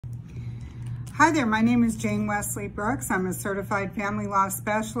Hi there, my name is Jane Wesley Brooks. I'm a certified family law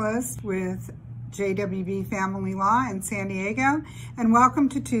specialist with JWB Family Law in San Diego, and welcome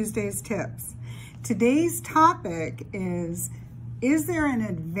to Tuesday's Tips. Today's topic is there an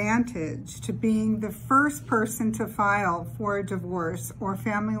advantage to being the first person to file for a divorce or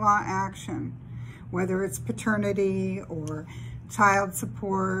family law action, whether it's paternity or child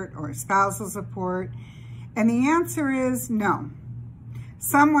support or spousal support? And the answer is no.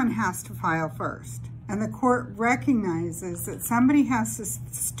 Someone has to file first, and the court recognizes that somebody has to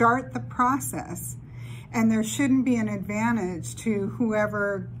start the process, and there shouldn't be an advantage to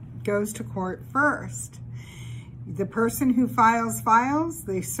whoever goes to court first. The person who files,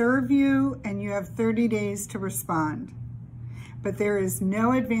 they serve you, and you have 30 days to respond. But there is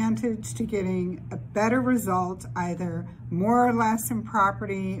no advantage to getting a better result, either more or less in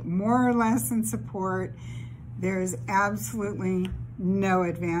property, more or less in support. There is absolutely no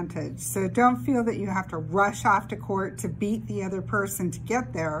advantage. So don't feel that you have to rush off to court to beat the other person to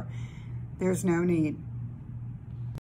get there. There's no need.